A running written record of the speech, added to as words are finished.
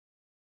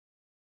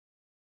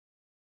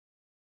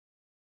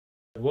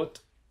What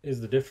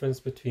is the difference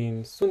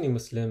between Sunni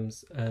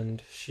Muslims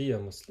and Shia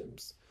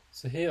Muslims?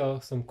 So here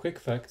are some quick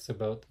facts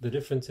about the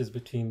differences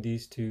between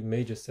these two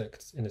major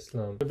sects in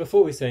Islam. But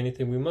before we say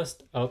anything, we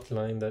must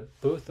outline that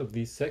both of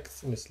these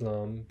sects in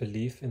Islam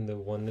believe in the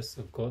oneness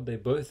of God. They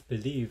both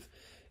believe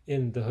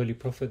in the Holy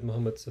Prophet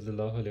Muhammad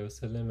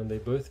ﷺ, and they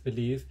both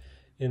believe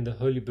in the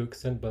holy book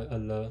sent by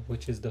Allah,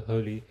 which is the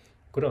Holy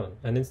Quran.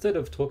 And instead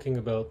of talking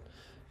about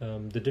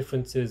the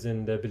differences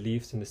in their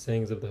beliefs in the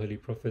sayings of the Holy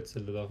Prophet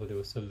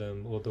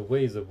ﷺ or the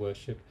ways of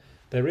worship,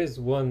 there is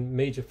one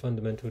major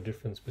fundamental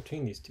difference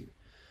between these two.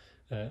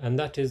 And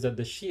that is that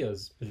the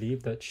Shias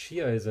believe that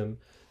Shiaism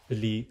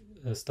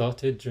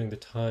started during the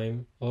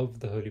time of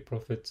the Holy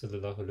Prophet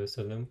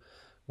ﷺ,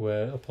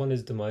 where upon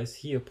his demise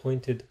he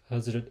appointed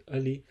Hazrat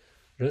Ali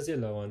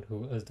radiallahu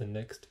anhu as the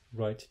next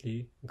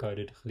rightly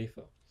guided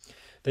Khalifa.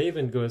 They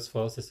even go as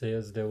far as to say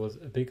as there was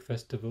a big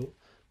festival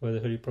where the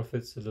Holy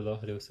Prophet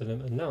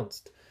ﷺ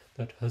announced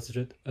that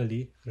Hazrat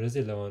Ali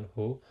radiallahu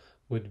anhu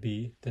would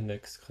be the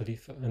next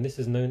Khalifa. And this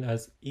is known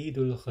as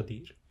Eidul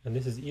Ghadir. And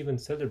this is even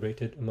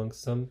celebrated among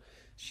some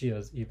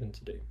Shias even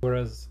today.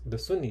 Whereas the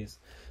Sunnis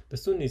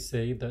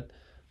say that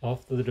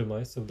after the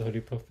demise of the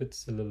Holy Prophet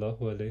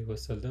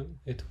ﷺ,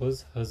 it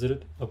was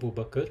Hazrat Abu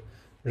Bakr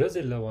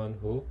radiallahu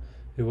anhu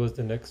who was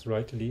the next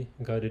rightly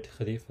guided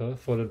Khalifa,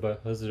 followed by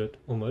Hazrat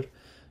Umar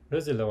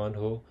radiallahu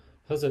anhu,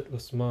 Hazrat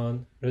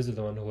Usman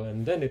radiallahu anhu,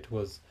 and then it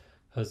was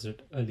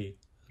Hazrat Ali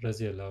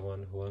radiallahu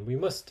anhu. And we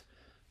must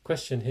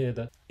question here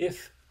that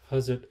if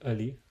Hazrat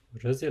Ali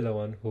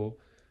radiallahu anhu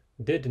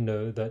did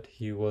know that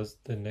he was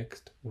the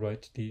next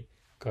rightly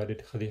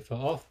guided Khalifa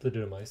after the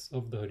demise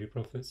of the Holy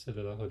Prophet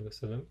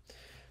ﷺ,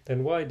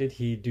 then why did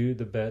he do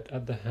the bay'at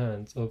at the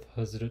hands of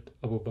Hazrat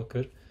Abu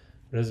Bakr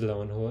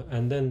radiallahu anhu,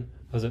 and then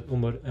Hazrat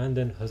Umar, and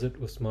then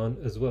Hazrat Usman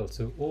as well?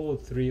 So all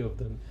three of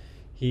them,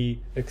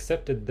 he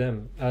accepted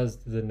them as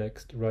the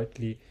next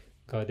rightly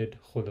guided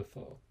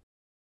Khulafa.